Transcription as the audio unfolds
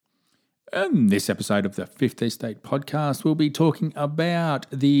In this episode of the Fifth Estate podcast, we'll be talking about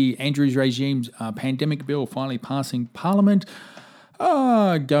the Andrews regime's pandemic bill finally passing Parliament,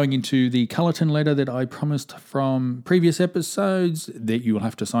 going into the Cullerton letter that I promised from previous episodes, that you will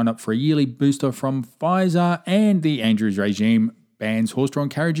have to sign up for a yearly booster from Pfizer, and the Andrews regime bans horse-drawn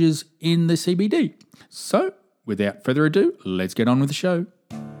carriages in the CBD. So, without further ado, let's get on with the show.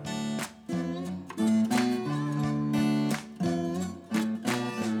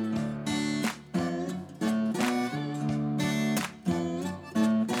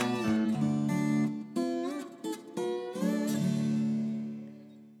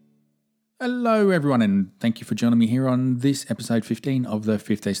 Hello, everyone, and thank you for joining me here on this episode 15 of the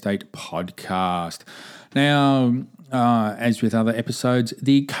Fifth Estate podcast. Now, as with other episodes,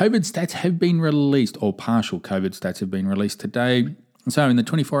 the COVID stats have been released, or partial COVID stats have been released today. So in the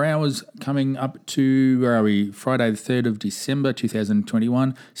 24 hours coming up to, Friday the 3rd of December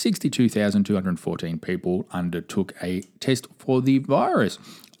 2021, 62,214 people undertook a test for the virus.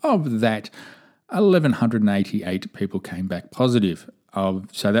 Of that, 1,188 people came back positive.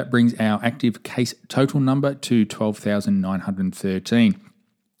 So that brings our active case total number to 12,913.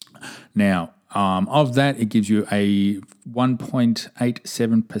 Now, of that, it gives you a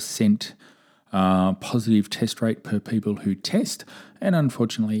 1.87% positive test rate per people who test, and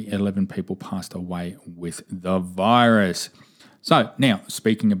unfortunately, 11 people passed away with the virus. So now,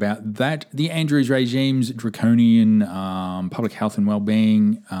 speaking about that, the Andrews regime's draconian public health and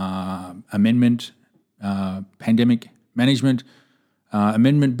wellbeing amendment, pandemic management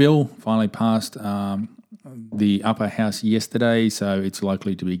amendment bill finally passed the upper house yesterday, so it's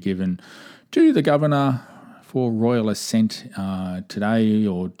likely to be given to the governor for royal assent today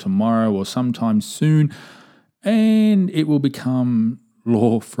or tomorrow or sometime soon, and it will become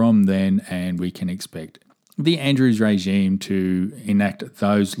law from then, and we can expect the Andrews regime to enact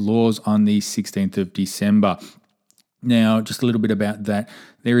those laws on the 16th of December. Now, just a little bit about that.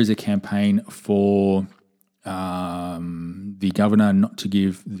 There is a campaign for the governor not to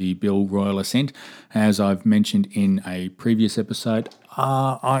give the bill royal assent. As I've mentioned in a previous episode,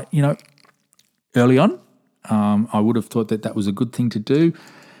 early on, I would have thought that was a good thing to do.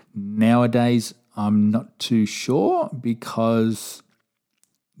 Nowadays, I'm not too sure because,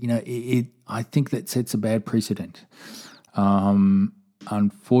 I think that sets a bad precedent.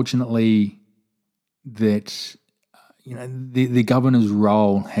 Unfortunately, that, the governor's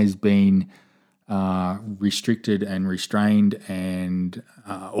role has been restricted and restrained and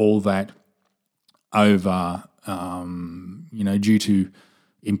all that over, due to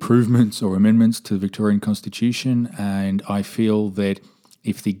improvements or amendments to the Victorian Constitution. And I feel that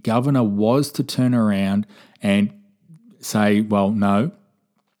if the governor was to turn around and say, well, no,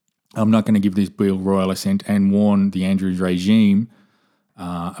 I'm not going to give this bill royal assent, and warn the Andrews regime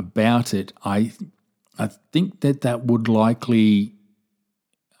about it, I think that would likely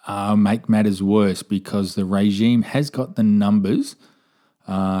make matters worse, because the regime has got the numbers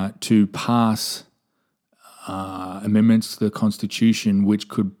to pass amendments to the Constitution which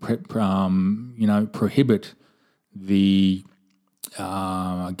could prohibit the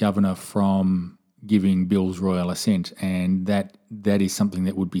governor from giving bills royal assent, and that is something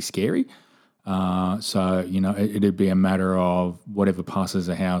that would be scary. It'd be a matter of whatever passes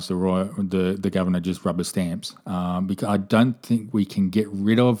the House, the governor just rubber stamps. Because I don't think we can get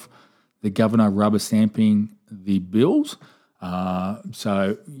rid of the governor rubber stamping the bills.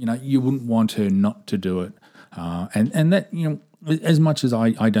 You wouldn't want her not to do it. And that, as much as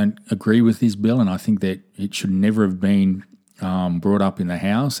I don't agree with this bill, and I think that it should never have been brought up in the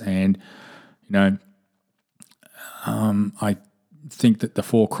House, and, I think that the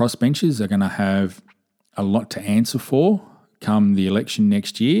four crossbenchers are going to have a lot to answer for come the election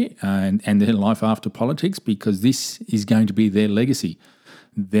next year, and their life after politics, because this is going to be their legacy.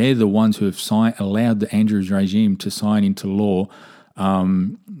 They're the ones who have allowed the Andrews regime to sign into law,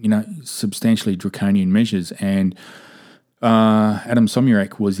 substantially draconian measures. And Adam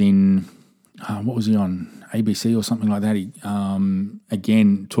Somyurek was in, what was he on, ABC or something like that? He,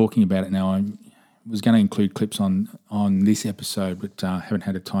 again, talking about it now. I was going to include clips on this episode, but haven't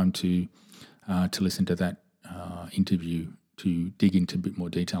had a time to listen to that interview to dig into a bit more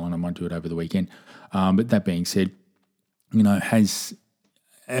detail, and I might do it over the weekend. But that being said, has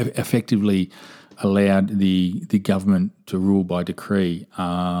effectively allowed the government to rule by decree.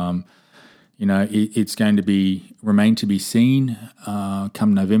 It's going to remain to be seen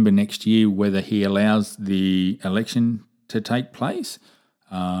come November next year whether he allows the election to take place.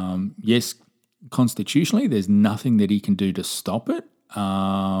 Yes, constitutionally, there's nothing that he can do to stop it,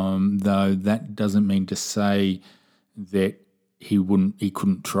 though that doesn't mean to say that he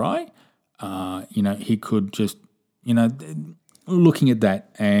couldn't try. he could just, looking at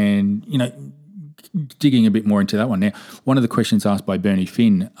that and, digging a bit more into that one. Now, one of the questions asked by Bernie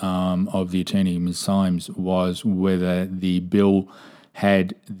Finn of the attorney, Ms. Symes, was whether the bill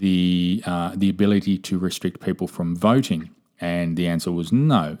had the ability to restrict people from voting, and the answer was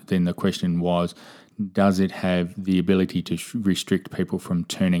no. Then the question was, does it have the ability to restrict people from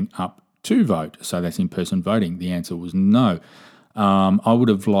turning up to vote? So that's in-person voting. The answer was no. I would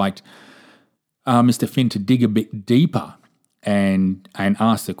have liked Mr. Finn to dig a bit deeper and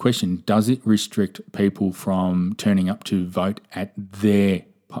ask the question, does it restrict people from turning up to vote at the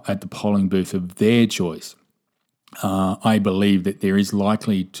polling booth of their choice? I believe that there is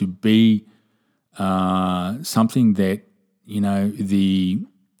likely to be something that,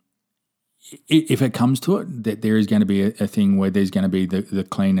 if it comes to it, that there is going to be a thing where there's going to be the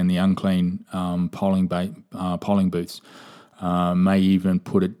clean and the unclean polling booths. May even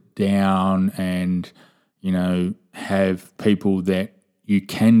put it down and, have people that you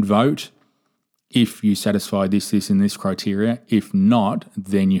can vote if you satisfy this, and this criteria. If not,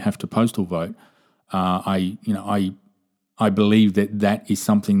 then you have to postal vote. I believe that is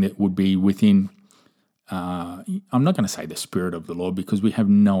something that would be within. I'm not going to say the spirit of the law, because we have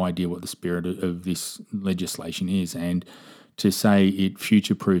no idea what the spirit of this legislation is, and to say it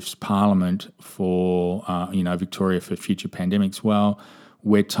future-proofs Parliament for Victoria for future pandemics. Well,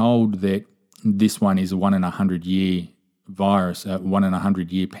 we're told that this one is a 1 in 100-year virus, a 1 in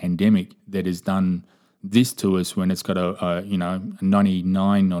 100-year pandemic that has done this to us, when it's got a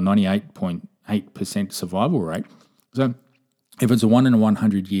 99 or 98.8% survival rate. So if it's a 1 in a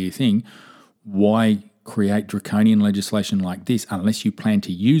 100-year thing, why create draconian legislation like this unless you plan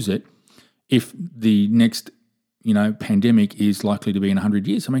to use it if the next pandemic is likely to be in 100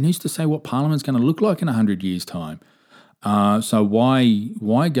 years? I mean, who's to say what Parliament's going to look like in 100 years' time? So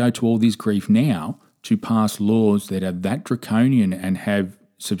why go to all this grief now to pass laws that are that draconian and have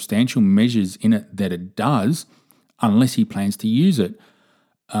substantial measures in it that it does, unless he plans to use it?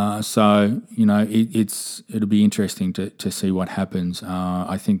 It'll be interesting to see what happens.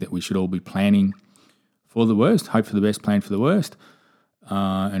 I think that we should all be planning for the worst, hope for the best, plan for the worst.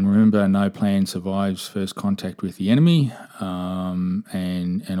 And remember, no plan survives first contact with the enemy,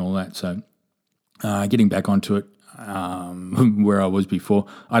 and all that. So getting back onto it, where I was before,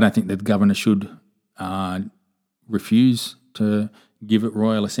 I don't think that the governor should refuse to give it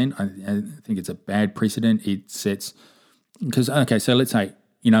royal assent. I think it's a bad precedent. It sets, because, okay, so let's say,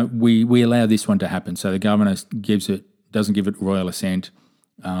 we allow this one to happen. So the governor doesn't give it royal assent,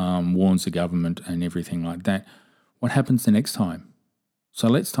 warns the government and everything like that. What happens the next time? So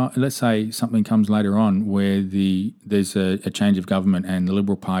let's say something comes later on where there's a change of government and the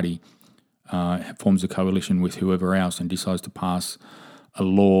Liberal Party forms a coalition with whoever else and decides to pass a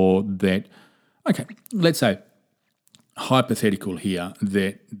law that, okay, let's say, hypothetical here,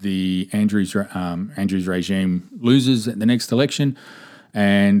 that the Andrews regime loses at the next election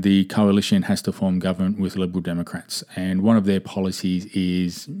and the coalition has to form government with Liberal Democrats. And one of their policies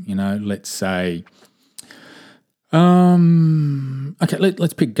is, let's say,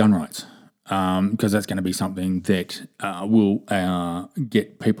 let's pick gun rights, because that's going to be something that will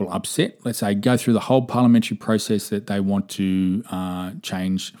get people upset. Let's say go through the whole parliamentary process that they want to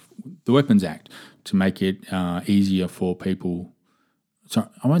change the Weapons Act to make it easier for people. Sorry,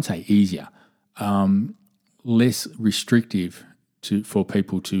 I won't say easier, less restrictive for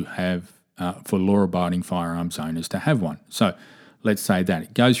people to have, for law-abiding firearms owners to have one. So let's say that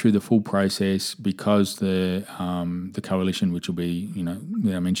it goes through the full process because the coalition, which will be,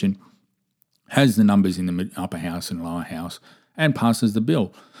 that I mentioned, has the numbers in the upper house and lower house and passes the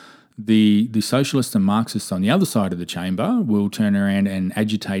bill. The socialists and Marxists on the other side of the chamber will turn around and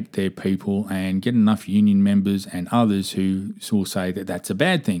agitate their people and get enough union members and others who will say that that's a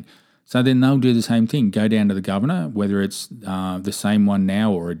bad thing. So then they'll do the same thing, go down to the governor, whether it's the same one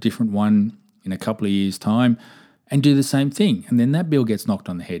now or a different one in a couple of years' time, and do the same thing. And then that bill gets knocked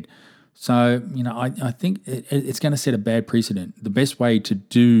on the head. So, I think it's going to set a bad precedent. The best way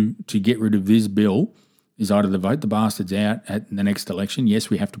to get rid of this bill is either to vote the bastards out at the next election. Yes,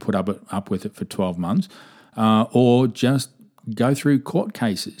 we have to put up with it for 12 months, or just go through court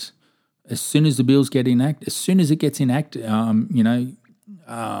cases. As soon as the bills get enacted, as soon as it gets enacted,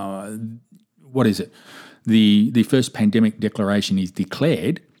 what is it? The first pandemic declaration is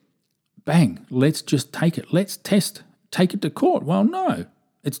declared, bang, let's just take it. Let's take it to court. Well, no,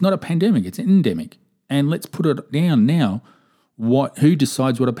 it's not a pandemic, it's an endemic. And let's put it down now. Who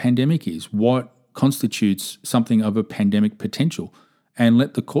decides what a pandemic is? What constitutes something of a pandemic potential? And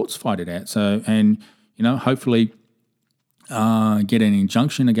let the courts fight it out. So, and hopefully get an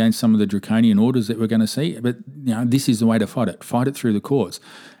injunction against some of the draconian orders that we're going to see. But this is the way to fight it. Fight it through the courts.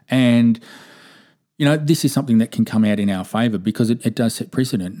 And this is something that can come out in our favour because it does set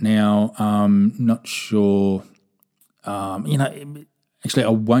precedent. Now, not sure. Actually, I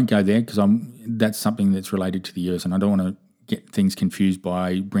won't go there because that's something that's related to the US, and I don't want to get things confused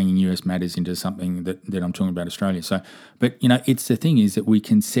by bringing US matters into something that I'm talking about Australia. So, but it's the thing is that we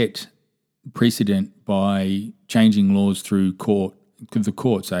can set precedent by changing laws through the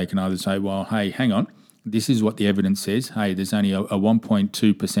courts. They can either say, well, hey, hang on, this is what the evidence says. Hey, there's only a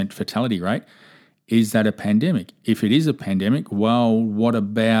 1.2% fatality rate. Is that a pandemic? If it is a pandemic, well, what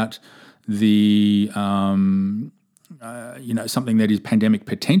about the something that is pandemic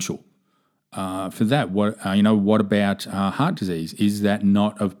potential for that? What about heart disease? Is that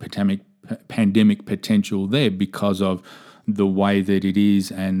not of pandemic potential there because of the way that it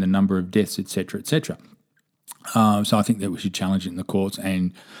is and the number of deaths, et cetera, et cetera? So I think that we should challenge it in the courts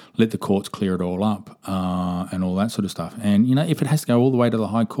and let the courts clear it all up and all that sort of stuff. And, if it has to go all the way to the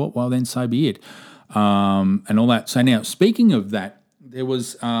High Court, well, then so be it. And all that. So now, speaking of that, there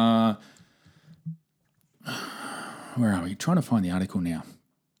was, where are we? Trying to find the article now.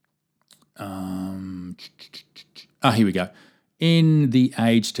 Here we go. In The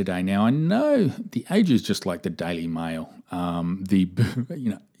Age today. Now, I know The Age is just like the Daily Mail.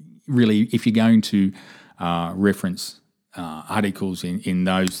 Really, if you're going to reference articles in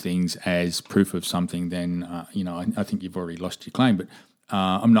those things as proof of something, then, I think you've already lost your claim. But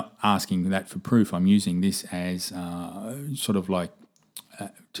I'm not asking that for proof. I'm using this as sort of like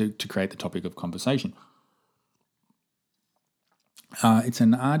to create the topic of conversation. It's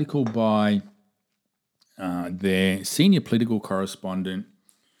an article by their senior political correspondent,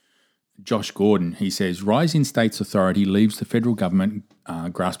 Josh Gordon. He says, rise in states' authority leaves the federal government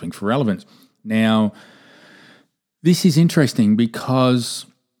grasping for relevance. Now, this is interesting because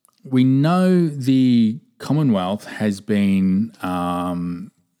we know the Commonwealth has been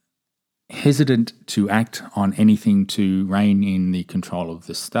hesitant to act on anything to rein in the control of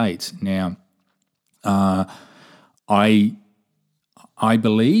the states. Now, I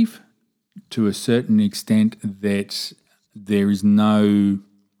believe to a certain extent that there is no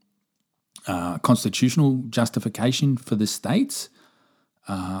constitutional justification for the states,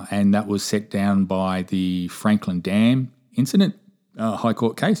 and that was set down by the Franklin Dam incident, High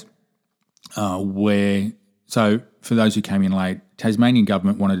Court case, so for those who came in late, Tasmanian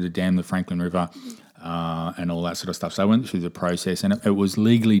government wanted to dam the Franklin River and all that sort of stuff. So I went through the process, and it was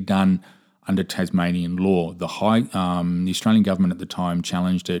legally done under Tasmanian law. The Australian government at the time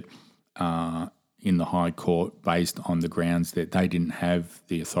challenged it in the High Court based on the grounds that they didn't have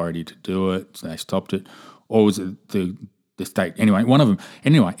the authority to do it, so they stopped it. Or was it the state? Anyway, one of them.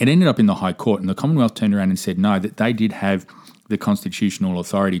 Anyway, it ended up in the High Court, and the Commonwealth turned around and said no, that they did have the constitutional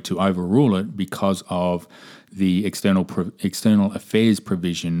authority to overrule it because of the external affairs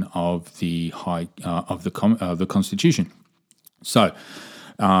provision of the the Constitution. So,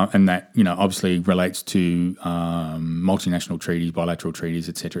 and that obviously relates to multinational treaties, bilateral treaties,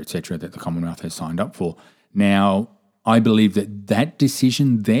 et cetera, that the Commonwealth has signed up for. Now, I believe that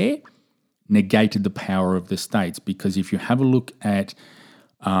decision there negated the power of the states, because if you have a look at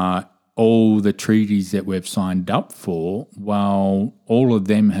all the treaties that we've signed up for, well, all of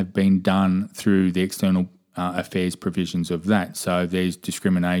them have been done through the external affairs provisions of that. So there's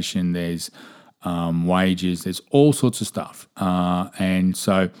discrimination, there's wages, there's all sorts of stuff. And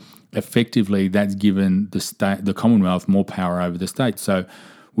so effectively that's given the Commonwealth more power over the states. So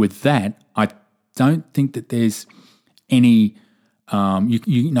with that, I don't think that there's any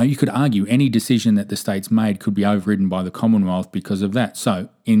you could argue any decision that the states made could be overridden by the Commonwealth because of that. So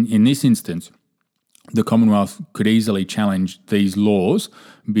in this instance, the Commonwealth could easily challenge these laws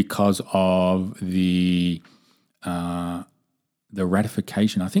because of the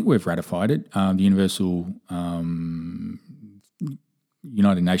ratification. I think we've ratified it, the Universal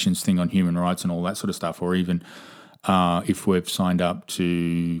United Nations thing on human rights and all that sort of stuff, or even if we've signed up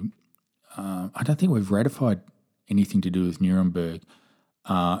to, I don't think we've ratified anything to do with Nuremberg.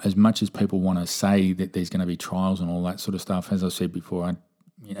 As much as people want to say that there's going to be trials and all that sort of stuff, as I said before,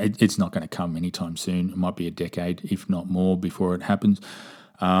 it's not going to come anytime soon. It might be a decade, if not more, before it happens.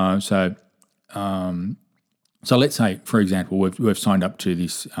 So let's say, for example, we've signed up to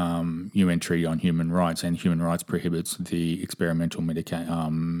this UN Treaty on Human Rights, and human rights prohibits the experimental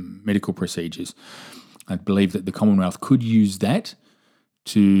medical procedures. I believe that the Commonwealth could use that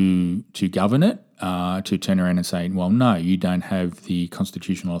to govern it, to turn around and say, well, no, you don't have the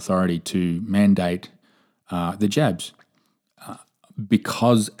constitutional authority to mandate the jabs.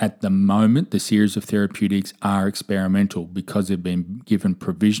 because at the moment the series of therapeutics are experimental because they've been given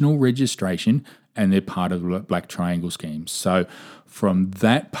provisional registration and they're part of the Black Triangle scheme. So from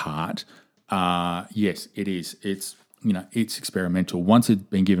that part, yes, it is. It's experimental. Once it's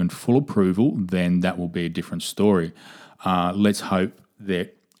been given full approval, then that will be a different story. Let's hope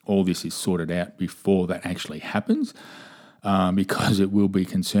that all this is sorted out before that actually happens, because it will be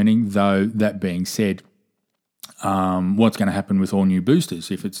concerning. Though that being said, what's going to happen with all new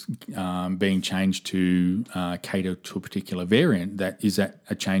boosters if it's being changed to cater to a particular variant? Is that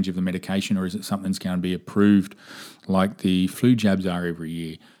a change of the medication, or is it something that's going to be approved like the flu jabs are every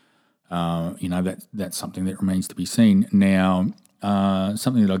year? That's something that remains to be seen. Now,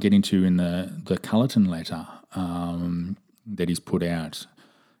 something that I'll get into in the Cullerton letter that is put out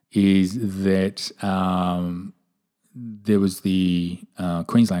is that there was the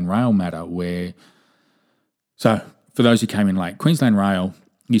Queensland Rail matter where. So, for those who came in late, Queensland Rail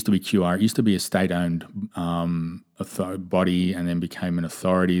used to be QR. It used to be a state-owned body, and then became an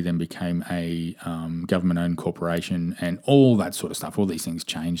authority, then became a government-owned corporation, and all that sort of stuff. All these things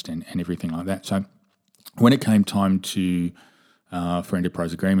changed and everything like that. So, when it came time for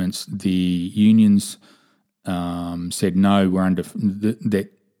enterprise agreements, the unions said no. We're under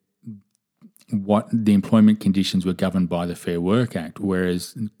that. What the employment conditions were governed by the Fair Work Act,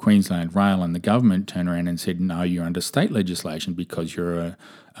 whereas Queensland Rail and the government turned around and said, no, you're under state legislation because you're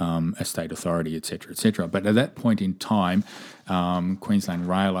a state authority, et cetera, But at that point in time, Queensland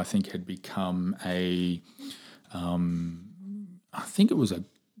Rail, I think, had become I think it was a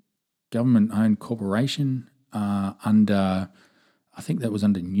government-owned corporation under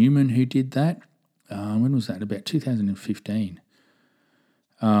Newman who did that. When was that? About 2015.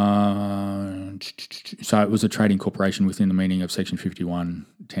 So it was a trading corporation within the meaning of Section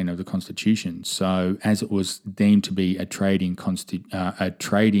 51(10) of the Constitution. So as it was deemed to be a trading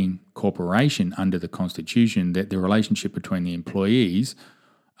corporation under the Constitution, that the relationship between the employees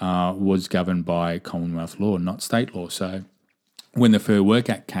was governed by Commonwealth law, not state law. So when the Fair Work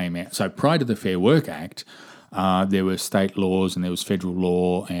Act came out, so prior to the Fair Work Act, there were state laws and there was federal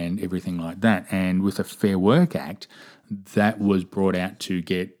law and everything like that. And with the Fair Work Act, that was brought out to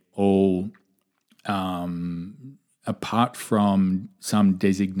get all, apart from some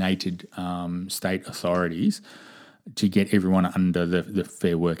designated state authorities, to get everyone under the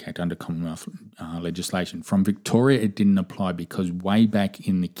Fair Work Act, under Commonwealth legislation. From Victoria, it didn't apply because way back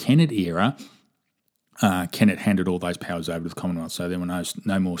in the Kennett era, Kennett handed all those powers over to the Commonwealth, so there were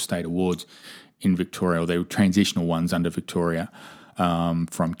no more state awards in Victoria, or there were transitional ones under Victoria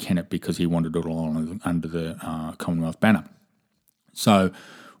from Kennett because he wanted it all under the Commonwealth banner. So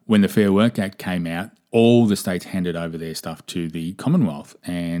when the Fair Work Act came out, all the states handed over their stuff to the Commonwealth,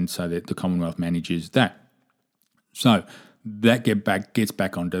 and so that the Commonwealth manages that. So that gets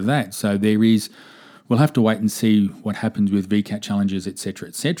back onto that. So we'll have to wait and see what happens with VCAT challenges, et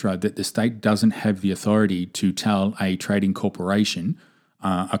cetera, that the state doesn't have the authority to tell a trading corporation,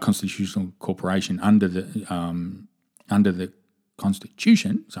 a constitutional corporation under the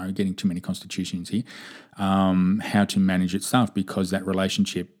Constitution, sorry, getting too many constitutions here, how to manage its staff, because that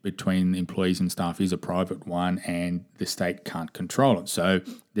relationship between employees and staff is a private one and the state can't control it. So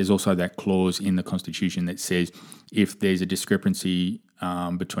there's also that clause in the Constitution that says if there's a discrepancy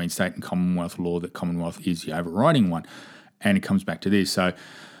between state and Commonwealth law, that Commonwealth is the overriding one. And it comes back to this. So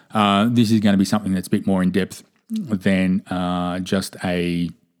this is going to be something that's a bit more in depth than just a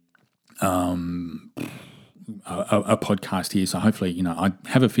podcast here. So hopefully, I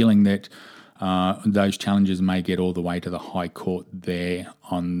have a feeling that those challenges may get all the way to the High Court there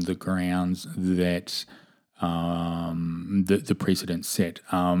on the grounds that the precedent set.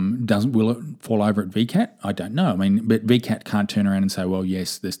 Will it fall over at VCAT? I don't know. I mean, but VCAT can't turn around and say, well,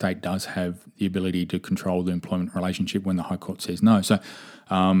 yes, the state does have the ability to control the employment relationship when the High Court says no. So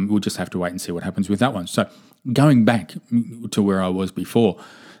we'll just have to wait and see what happens with that one. So going back to where I was before,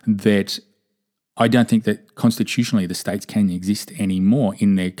 that I don't think that constitutionally the states can exist anymore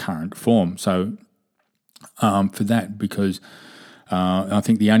in their current form. So for that, because I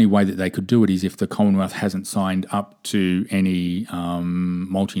think the only way that they could do it is if the Commonwealth hasn't signed up to any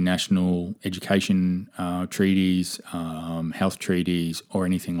multinational education treaties, health treaties, or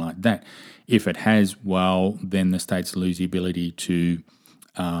anything like that. If it has, well, then the states lose the ability to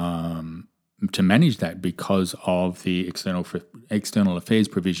manage that because of the external affairs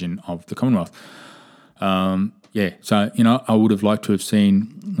provision of the Commonwealth. So, I would have liked to have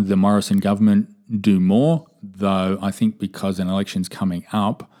seen the Morrison government do more, though I think because an election's coming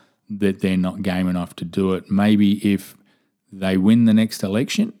up that they're not game enough to do it. Maybe if they win the next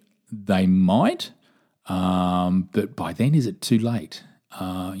election, they might, But by then, is it too late?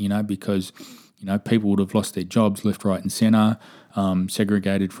 Because people would have lost their jobs left, right, and centre,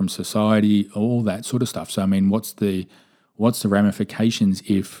 segregated from society, all that sort of stuff. So, I mean, what's the ramifications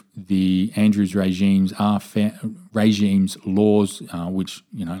if the Andrews regimes laws, which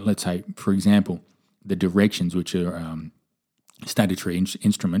let's say, for example, the directions, which are statutory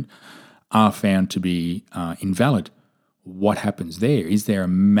instrument, are found to be invalid? What happens there? Is there a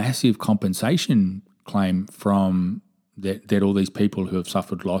massive compensation claim from that all these people who have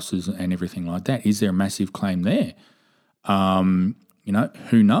suffered losses and everything like that? Is there a massive claim there?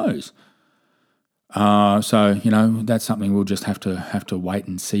 Who knows? So that's something we'll just have to wait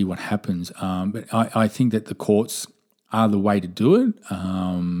and see what happens. But I think that the courts are the way to do it,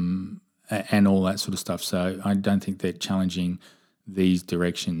 and all that sort of stuff. So I don't think they're challenging these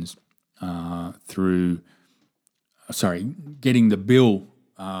directions through getting the bill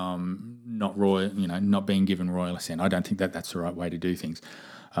not being given royal assent. I don't think that's the right way to do things.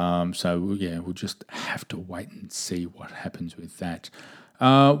 We'll just have to wait and see what happens with that.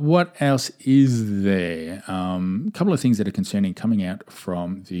 What else is there? A couple of things that are concerning coming out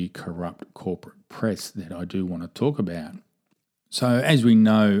from the corrupt corporate press that I do want to talk about. So as we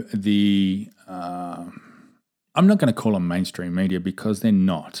know, I'm not going to call them mainstream media because they're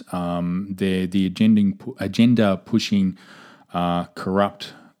not. They're the agenda-pushing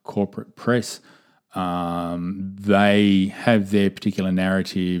corrupt corporate press. They have their particular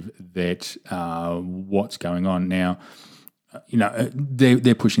narrative that what's going on now.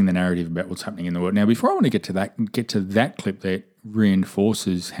 They're pushing the narrative about what's happening in the world. Now, before I want to get to that clip that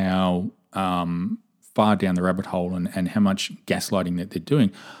reinforces how far down the rabbit hole and how much gaslighting that they're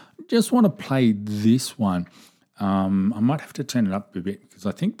doing, I just want to play this one. I might have to turn it up a bit because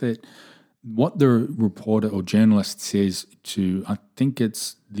I think that what the reporter or journalist says to, I think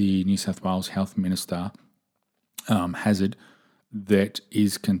it's the New South Wales Health Minister, Hazard, that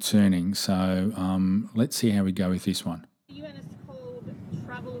is concerning. So let's see how we go with this one. The UN has called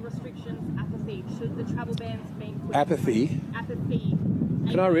travel restrictions apathy. Should the travel bans be put apathy? In place? Apathy.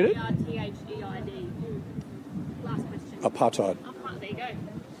 Can I read it? A-P-A-R-T-H-E-I-D. Last question. Apartheid. There you go.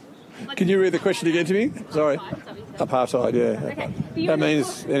 Can you read the question again to me? Sorry. Apartheid, yeah. Okay. That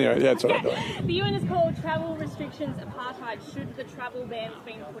means, anyway, yeah, it's all right. The UN has called travel restrictions apartheid. Should the travel bans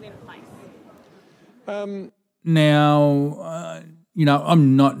be put in place? Now,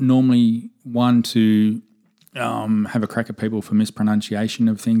 I'm not normally one to have a crack at people for mispronunciation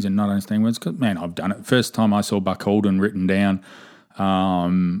of things and not understanding words. Because, man, I've done it. First time I saw Buck Holden written down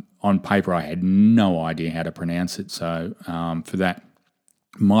on paper, I had no idea how to pronounce it. So for that,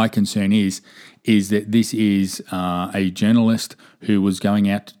 my concern is that this is a journalist who was going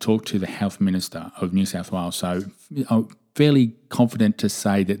out to talk to the Health Minister of New South Wales. So I'm fairly confident to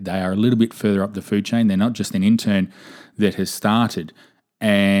say that they are a little bit further up the food chain. They're not just an intern that has started,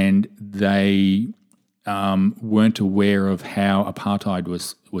 and they weren't aware of how apartheid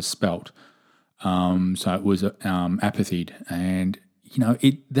was spelt. So it was apathied, and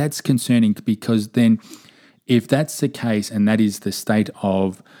that's concerning because then, if that's the case, and that is the state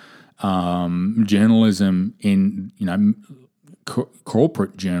of journalism in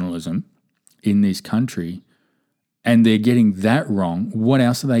corporate journalism in this country, and they're getting that wrong, what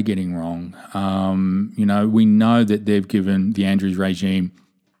else are they getting wrong? We know that they've given the Andrews regime,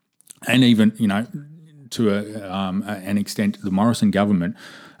 and even to an extent the Morrison government,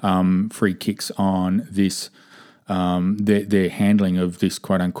 free kicks on this. Their handling of this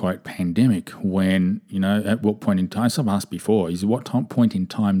quote-unquote pandemic when, at what point in time, as I've asked before, is what point in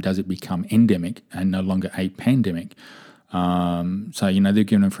time does it become endemic and no longer a pandemic? They've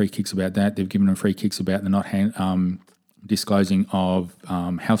given them free kicks about that. They've given them free kicks about the not disclosing of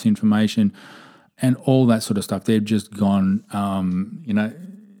health information and all that sort of stuff. They've just gone,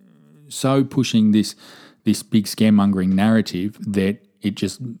 so pushing this big scaremongering narrative that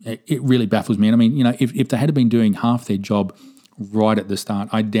it really baffles me. And I mean, if they had been doing half their job right at the start,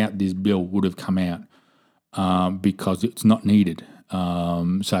 I doubt this bill would have come out because it's not needed.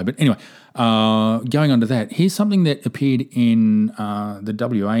 But anyway, going on to that, here's something that appeared in the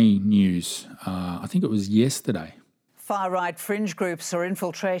WA news. I think it was yesterday. Far-right fringe groups are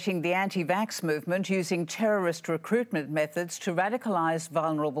infiltrating the anti-vax movement using terrorist recruitment methods to radicalise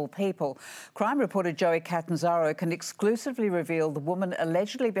vulnerable people. Crime reporter Joey Catanzaro can exclusively reveal the woman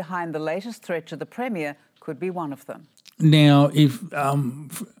allegedly behind the latest threat to the Premier could be one of them. Now, if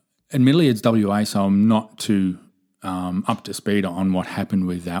admittedly it's WA, so I'm not too up to speed on what happened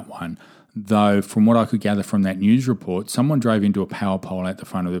with that one. Though, from what I could gather from that news report, someone drove into a power pole at the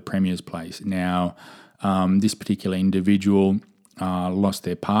front of the Premier's place. Now, this particular individual lost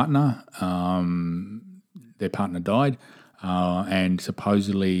their partner. their partner died, and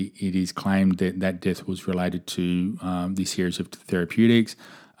supposedly it is claimed that that death was related to the series of therapeutics,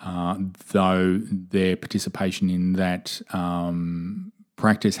 though their participation in that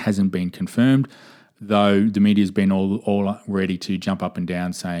practice hasn't been confirmed, though the media's been all ready to jump up and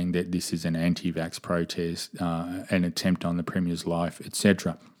down saying that this is an anti-vax protest, an attempt on the Premier's life,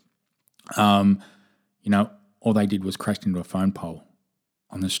 etc. All they did was crash into a phone pole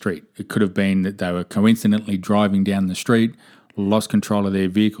on the street. It could have been that they were coincidentally driving down the street, lost control of their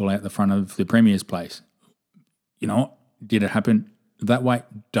vehicle out the front of the Premier's place. You know what? Did it happen that way?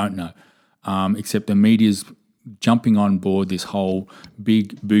 Don't know. Except the media's jumping on board this whole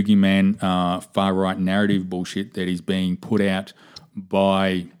big boogeyman far-right narrative bullshit that is being put out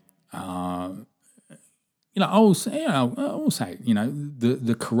by, I'll say,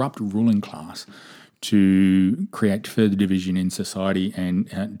 the corrupt ruling class to create further division in society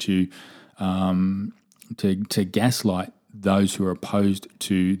and to gaslight those who are opposed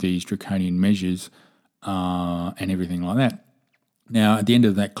to these draconian measures and everything like that. Now, at the end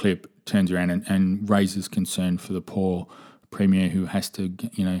of that clip, turns around and raises concern for the poor Premier who has to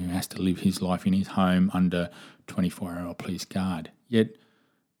live his life in his home under 24-hour police guard. Yet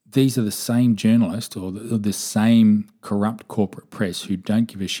these are the same journalists or the same corrupt corporate press who don't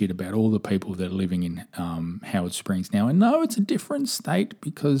give a shit about all the people that are living in Howard Springs now. And no, it's a different state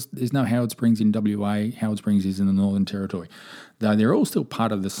because there's no Howard Springs in WA. Howard Springs is in the Northern Territory. Though they're all still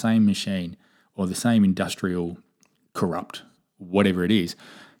part of the same machine or the same industrial corrupt, whatever it is.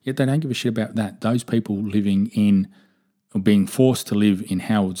 Yet they don't give a shit about that. Those people living in or being forced to live in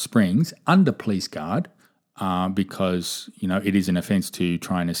Howard Springs under police guard because, it is an offence to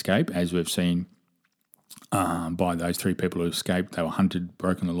try and escape, as we've seen by those 3 people who escaped. They were hunted,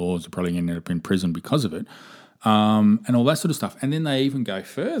 broken the laws, probably ended up in prison because of it, and all that sort of stuff. And then they even go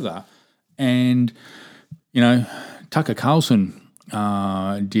further and, Tucker Carlson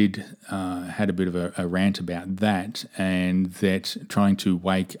had a bit of a rant about that, and that trying to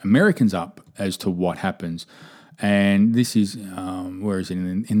wake Americans up as to what happens. And this is, where is it?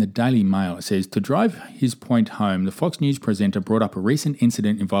 In the Daily Mail, it says, to drive his point home, the Fox News presenter brought up a recent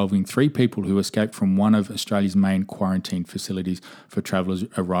incident involving 3 people who escaped from one of Australia's main quarantine facilities for travellers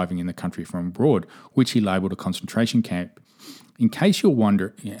arriving in the country from abroad, which he labelled a concentration camp. In case you're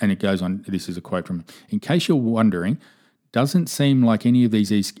wondering, and it goes on, this is a quote from him, in case you're wondering, doesn't seem like any of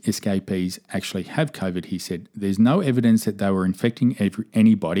these escapees actually have COVID, he said. There's no evidence that they were infecting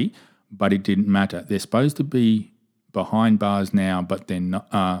anybody, but it didn't matter. They're supposed to be behind bars now, but they're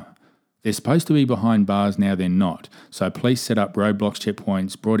not. They're supposed to be behind bars now, they're not. So police set up roadblocks,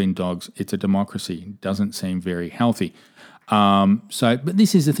 checkpoints, brought in dogs. It's a democracy. Doesn't seem very healthy. But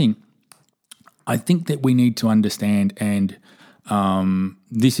this is the thing. I think that we need to understand, and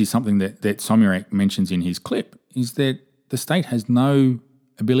this is something that Somyurek mentions in his clip, is that the state has no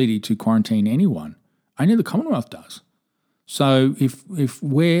ability to quarantine anyone. Only the Commonwealth does. So if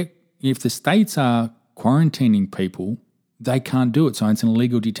the states are quarantining people, they can't do it. So it's an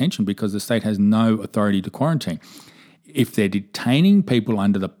illegal detention because the state has no authority to quarantine. If they're detaining people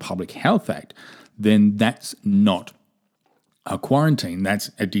under the Public Health Act, then that's not a quarantine.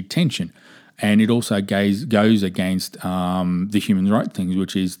 That's a detention. And it also goes against the human rights things,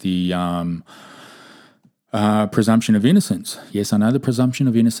 which is the presumption of innocence. Yes, I know the presumption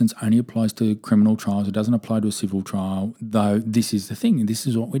of innocence only applies to criminal trials. It doesn't apply to a civil trial, though this is the thing. This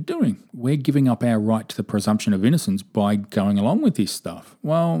is what we're doing. We're giving up our right to the presumption of innocence by going along with this stuff.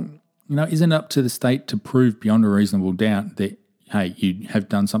 Well, isn't it up to the state to prove beyond a reasonable doubt that, hey, you have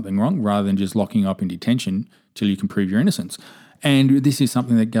done something wrong rather than just locking you up in detention till you can prove your innocence? And this is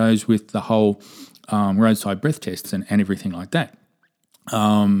something that goes with the whole roadside breath tests and everything like that.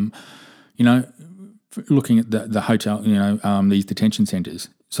 Looking at the hotel, these detention centres.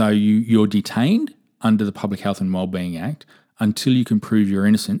 So you're detained under the Public Health and Wellbeing Act until you can prove your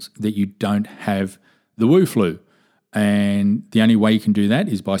innocence, that you don't have the Wu flu. And the only way you can do that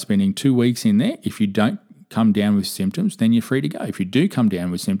is by spending 2 weeks in there. If you don't come down with symptoms, then you're free to go. If you do come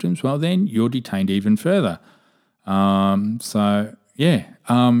down with symptoms, well, then you're detained even further. Now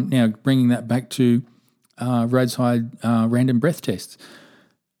bringing that back to roadside random breath tests.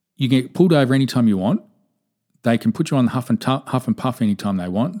 You get pulled over anytime you want. They can put you on huff and puff anytime they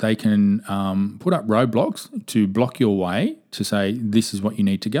want. They can put up roadblocks to block your way to say this is what you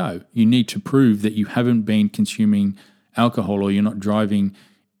need to go. You need to prove that you haven't been consuming alcohol or you're not driving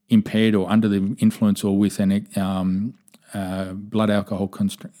impaired or under the influence or with an blood alcohol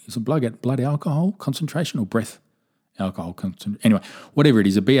concentration or breath alcohol concentration. Anyway, whatever it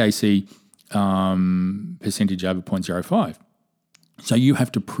is, a BAC percentage over 0.05. So you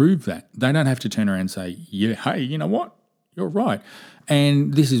have to prove that. They don't have to turn around and say, yeah, hey, you know what? You're right.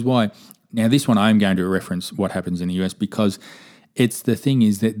 And this is why. Now, this one I'm going to reference what happens in the US because it's the thing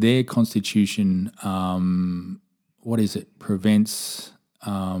is that their constitution, prevents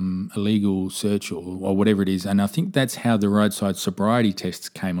illegal search or whatever it is. And I think that's how the roadside sobriety tests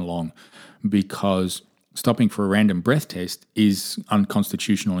came along, because stopping for a random breath test is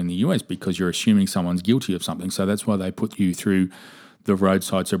unconstitutional in the US because you're assuming someone's guilty of something. So that's why they put you through the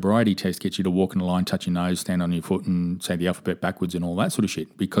roadside sobriety test, get you to walk in a line, touch your nose, stand on your foot and say the alphabet backwards and all that sort of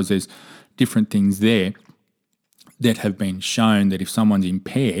shit, because there's different things there that have been shown that if someone's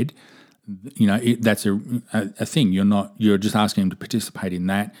impaired, that's a thing. You're just asking them to participate in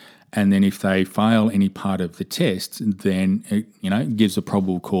that. And then if they fail any part of the test, then it gives a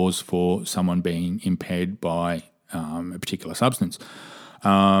probable cause for someone being impaired by a particular substance.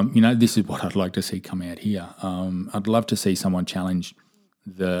 This is what I'd like to see come out here. I'd love to see someone challenge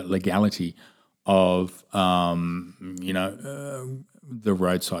the legality of, the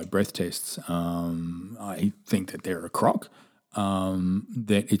roadside breath tests. I think that they're a crock,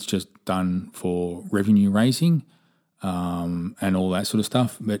 that it's just done for revenue raising and all that sort of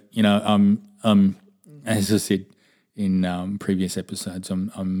stuff. But, as I said in previous episodes,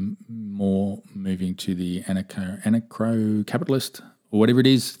 I'm more moving to the anarcho-capitalist or whatever it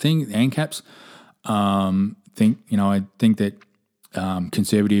is thing, the ANCAPs. I think that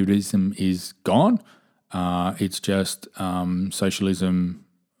conservatism is gone. It's just socialism,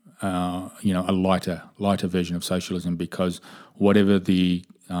 a lighter version of socialism, because whatever the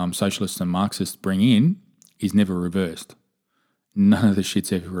socialists and Marxists bring in is never reversed. None of the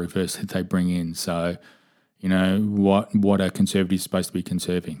shit's ever reversed that they bring in. So, what are conservatives supposed to be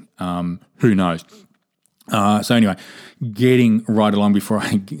conserving? Who knows? So anyway, getting right along before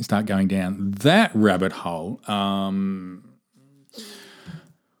I start going down that rabbit hole,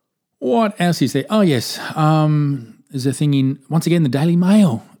 what else is there? Oh, yes, there's a thing in, once again, the Daily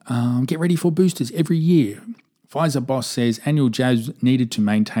Mail. Get ready for boosters every year. Pfizer boss says annual jabs needed to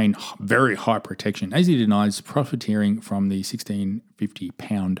maintain very high protection, as he denies profiteering from the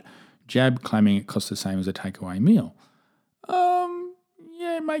 £1,650 jab, claiming it costs the same as a takeaway meal.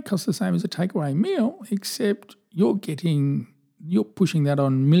 Yeah, it may cost the same as a takeaway meal, except you're pushing that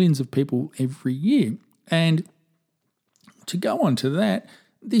on millions of people every year. And to go on to that,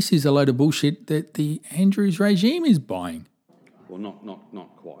 this is a load of bullshit that the Andrews regime is buying. Well,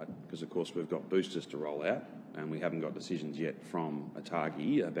 not quite, because of course we've got boosters to roll out, and we haven't got decisions yet from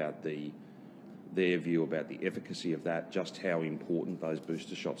ATAGI about their view about the efficacy of that, just how important those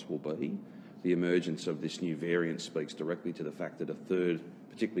booster shots will be. The emergence of this new variant speaks directly to the fact that a third,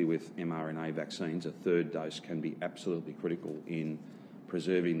 particularly with mRNA vaccines, a third dose can be absolutely critical in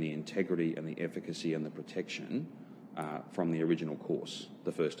preserving the integrity and the efficacy and the protection from the original course,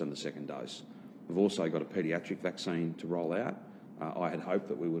 the first and the second dose. We've also got a paediatric vaccine to roll out. I had hoped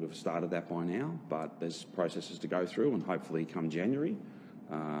that we would have started that by now, but there's processes to go through, and hopefully come January,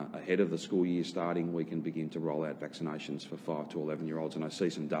 ahead of the school year starting, we can begin to roll out vaccinations for 5 to 11-year-olds. And I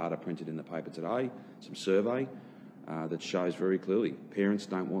see some data printed in the paper today, some survey that shows very clearly parents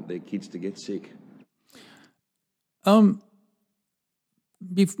don't want their kids to get sick. I'll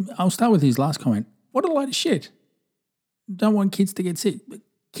start with his last comment. What a load of shit. Don't want kids to get sick.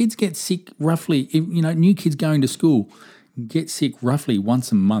 Kids get sick roughly, new kids going to school get sick roughly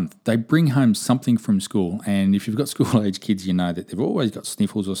once a month. They bring home something from school, and if you've got school-age kids, you know that they've always got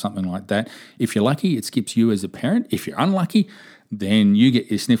sniffles or something like that. If you're lucky, it skips you as a parent. If you're unlucky, then you get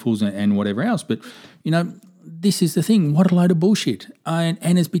your sniffles and whatever else. But, this is the thing. What a load of bullshit.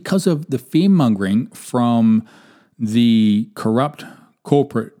 And it's because of the fear-mongering from the corrupt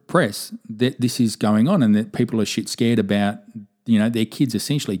corporate press that this is going on, and that people are shit scared about, their kids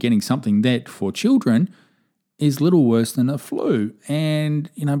essentially getting something that for children is little worse than a flu.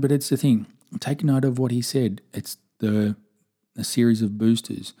 And, but it's the thing. Take note of what he said. It's a series of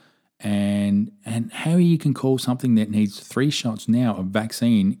boosters. And how you can call something that needs 3 shots now a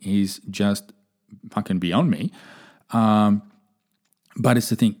vaccine is just fucking beyond me. But it's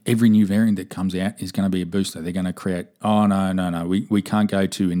the thing. Every new variant that comes out is going to be a booster. They're going to create, no. We can't go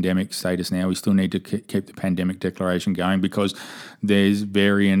to endemic status now. We still need to keep the pandemic declaration going because there's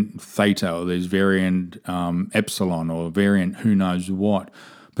variant theta or there's variant epsilon or variant who knows what.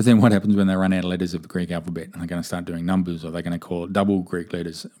 But then what happens when they run out of letters of the Greek alphabet? And they're going to start doing numbers, or they're going to call it double Greek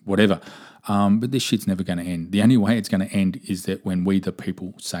letters, whatever. But this shit's never going to end. The only way it's going to end is that when we, the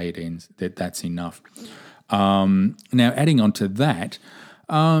people, say it ends, that's enough. Now, adding on to that,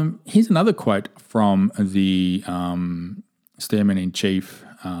 here's another quote from the Stairman-in-Chief,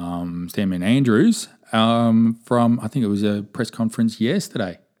 Stairman Andrews, from, I think it was a press conference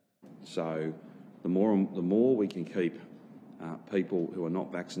yesterday. So the more we can keep people who are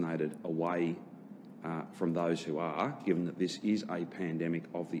not vaccinated away from those who are, given that this is a pandemic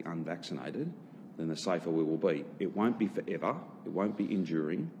of the unvaccinated, then the safer we will be. It won't be forever. It won't be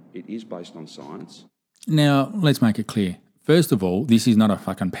enduring. It is based on science. Now, let's make it clear. First of all, this is not a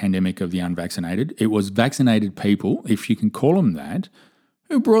fucking pandemic of the unvaccinated. It was vaccinated people, if you can call them that,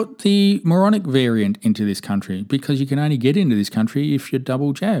 who brought the moronic variant into this country, because you can only get into this country if you're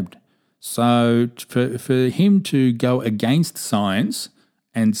double jabbed. So for him to go against science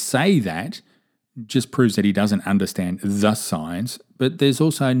and say that just proves that he doesn't understand the science. But there's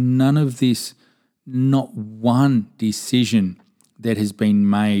also none of this, not one decision that has been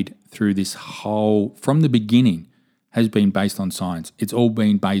made through this whole, from the beginning, has been based on science. It's all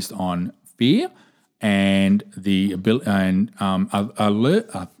been based on fear and the ability and a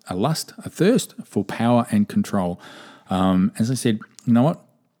lust, a thirst for power and control. As I said, you know what?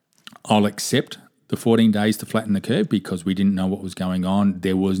 I'll accept the 14 days to flatten the curve because we didn't know what was going on.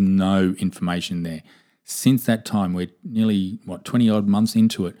 There was no information there. Since that time, we're nearly, 20-odd months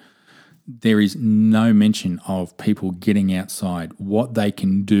into it, there is no mention of people getting outside, what they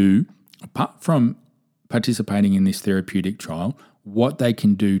can do, apart from participating in this therapeutic trial, what they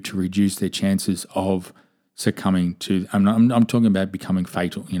can do to reduce their chances of succumbing to, I'm talking about becoming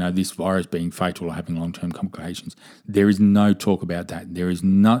fatal, this virus being fatal or having long-term complications. There is no talk about that. There is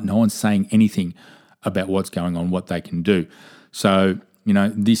no one's saying anything about what's going on, what they can do. So,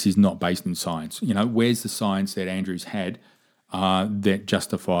 this is not based in science. Where's the science that Andrews had that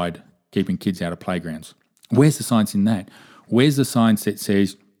justified keeping kids out of playgrounds? Where's the science in that? Where's the science that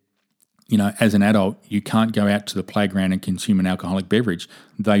says, as an adult, you can't go out to the playground and consume an alcoholic beverage,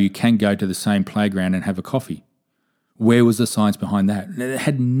 though you can go to the same playground and have a coffee? Where was the science behind that? It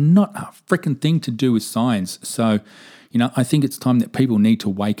had not a freaking thing to do with science. So, I think it's time that people need to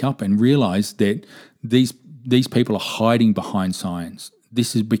wake up and realize that these people are hiding behind science.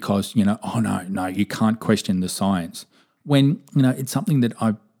 This is because, no, you can't question the science. When, it's something that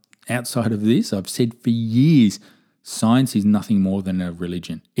outside of this, I've said for years, science is nothing more than a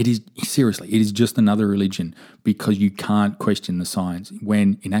religion. It is, seriously, it is just another religion because you can't question the science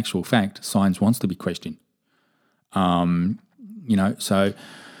when, in actual fact, science wants to be questioned. So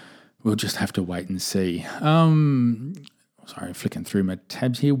we'll just have to wait and see. Sorry, flicking through my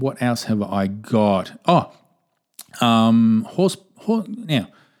tabs here. What else have I got? Now,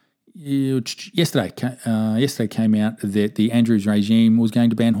 yesterday came out that the Andrews regime was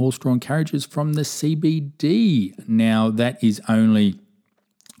going to ban horse-drawn carriages from the CBD. Now, that is only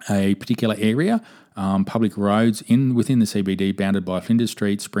a particular area, public roads within the CBD bounded by Flinders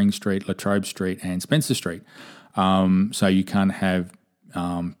Street, Spring Street, Latrobe Street and Spencer Street. So you can't have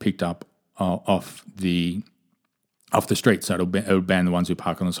picked up off the street. So it'll ban the ones who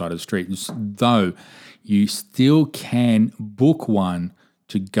park on the side of the street, though you still can book one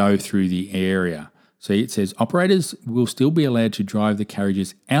to go through the area. So it says operators will still be allowed to drive the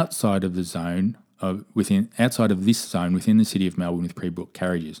carriages outside of the zone outside of this zone within the city of Melbourne with pre-booked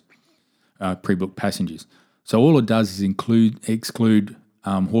carriages, pre-booked passengers. So all it does is exclude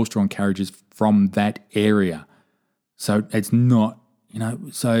horse-drawn carriages from that area. So it's not,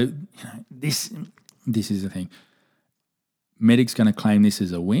 this is the thing. Medic's going to claim this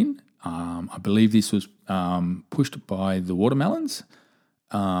as a win. I believe this was pushed by the watermelons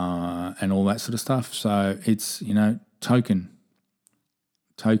and all that sort of stuff. So it's, token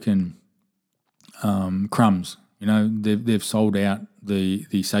crumbs. They've sold out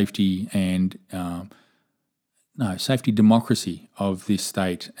the safety and safety democracy of this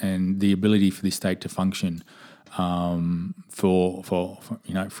state and the ability for this state to function for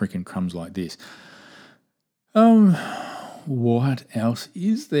freaking crumbs like this. What else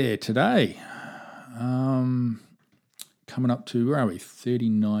is there today? Coming up to, where are we?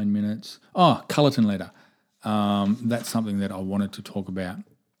 39 minutes. Oh, Cullerton letter. That's something that I wanted to talk about.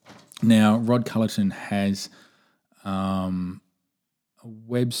 Now, Rod Cullerton has a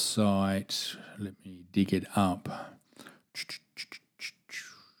website. Let me dig it up.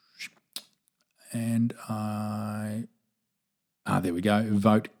 And there we go,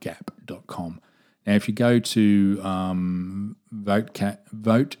 votegap.com. Now, if you go to votegap.com,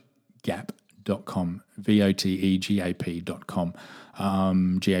 votegap.com,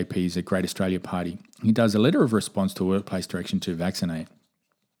 GAP is a Great Australia Party. He does a letter of response to workplace direction to vaccinate.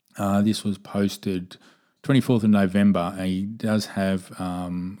 This was posted 24th of November. He does have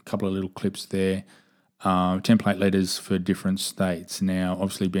a couple of little clips there, template letters for different states. Now,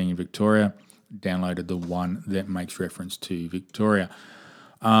 obviously being in Victoria, downloaded the one that makes reference to Victoria.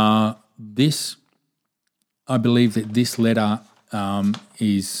 This I believe that this letter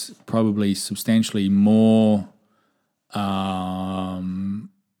is probably substantially more,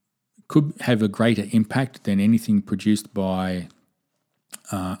 could have a greater impact than anything produced by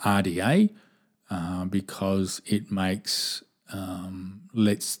RDA because it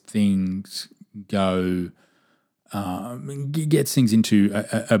lets things go, gets things into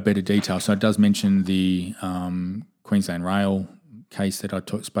a better detail. So it does mention the Queensland Rail case that I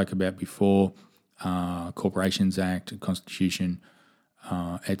spoke about before, Corporations Act, Constitution,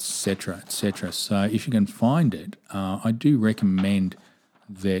 etc., etc. So if you can find it, I do recommend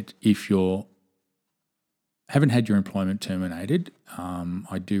that if you haven't had your employment terminated,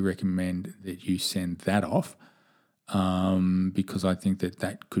 I do recommend that you send that off because I think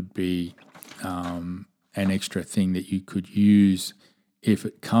that could be an extra thing that you could use if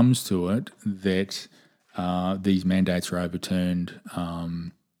it comes to it, that these mandates are overturned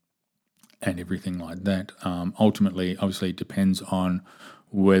and everything like that. Ultimately, obviously, it depends on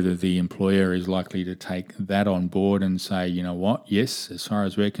whether the employer is likely to take that on board and say, you know what, yes, as far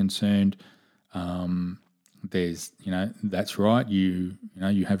as we're concerned, there's, that's right. You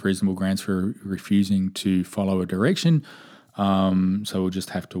have reasonable grounds for refusing to follow a direction. So we'll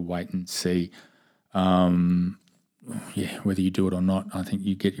just have to wait and see. Whether you do it or not, I think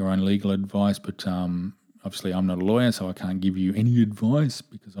you get your own legal advice, but obviously I'm not a lawyer, so I can't give you any advice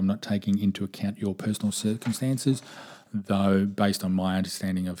because I'm not taking into account your personal circumstances, though based on my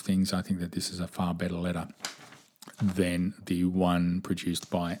understanding of things, I think that this is a far better letter than the one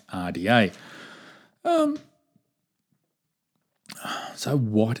produced by RDA. So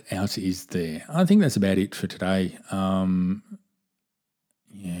what else is there? I think that's about it for today.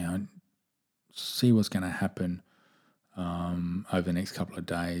 See what's going to happen over the next couple of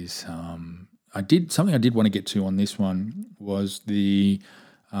days. I did want to get to on this one was the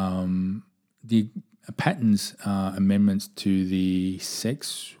patents amendments to the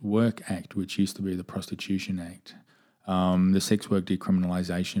Sex Work Act, which used to be the Prostitution Act, the Sex Work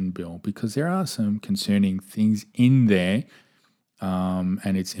Decriminalisation Bill, because there are some concerning things in there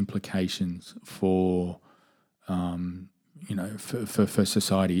and its implications for for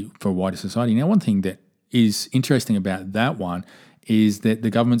society, for wider society. Now, one thing that is interesting about that one is that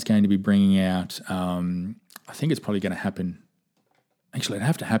the government's going to be bringing out, I think it's probably going to happen, actually it'd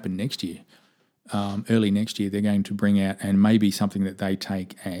have to happen next year, early next year, they're going to bring out, and maybe something that they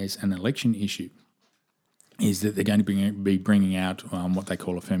take as an election issue, is that they're going to be bringing out what they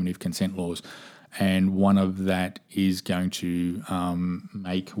call affirmative consent laws. And one of that is going to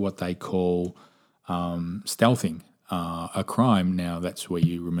make what they call stealthing a crime. Now, that's where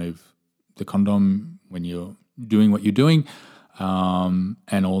you remove the condom when you're doing what you're doing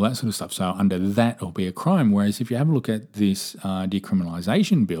and all that sort of stuff. So under that, it'll be a crime. Whereas if you have a look at this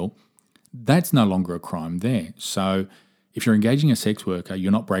decriminalisation bill, that's no longer a crime there. So if you're engaging a sex worker,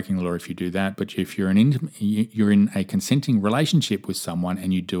 you're not breaking the law if you do that. But if you're in a consenting relationship with someone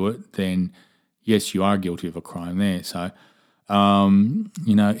and you do it, then yes, you are guilty of a crime there. So,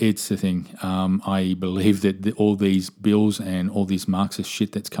 it's the thing. I believe that all these bills and all this Marxist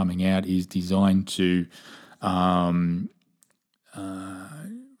shit that's coming out is designed to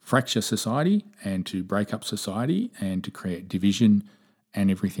fracture society and to break up society and to create division and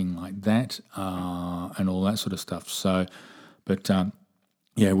everything like that and all that sort of stuff. So, but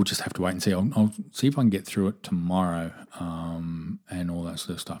we'll just have to wait and see. I'll see if I can get through it tomorrow and all that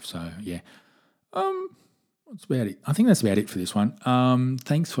sort of stuff. So, yeah. That's about it. I think that's about it for this one.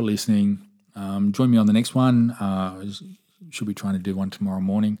 Thanks for listening. Join me on the next one. Should be trying to do one tomorrow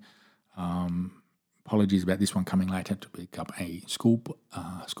morning. Apologies about this one coming late. I had to pick up a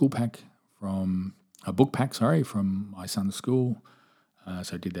book pack from my son's school.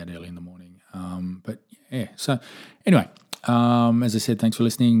 So I did that early in the morning. But yeah, so anyway, as I said, thanks for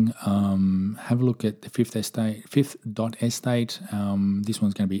listening. Have a look at the fifth dot estate. This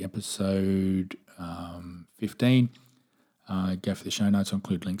one's going to be episode 15. Go for the show notes. I'll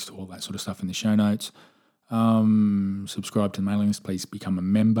include links to all that sort of stuff in the show notes. Subscribe to the mailing list. Please become a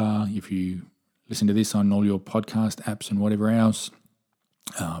member. If you listen to this on all your podcast apps and whatever else,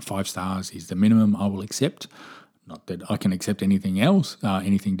 5 stars is the minimum I will accept. Not that I can accept anything else,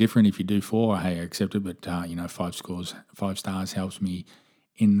 anything different. If you do 4, hey, I accept it. But 5 stars helps me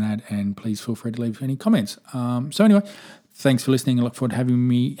in that. And please feel free to leave any comments. So anyway, thanks for listening. I look forward to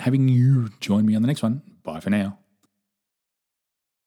having you join me on the next one. Bye for now.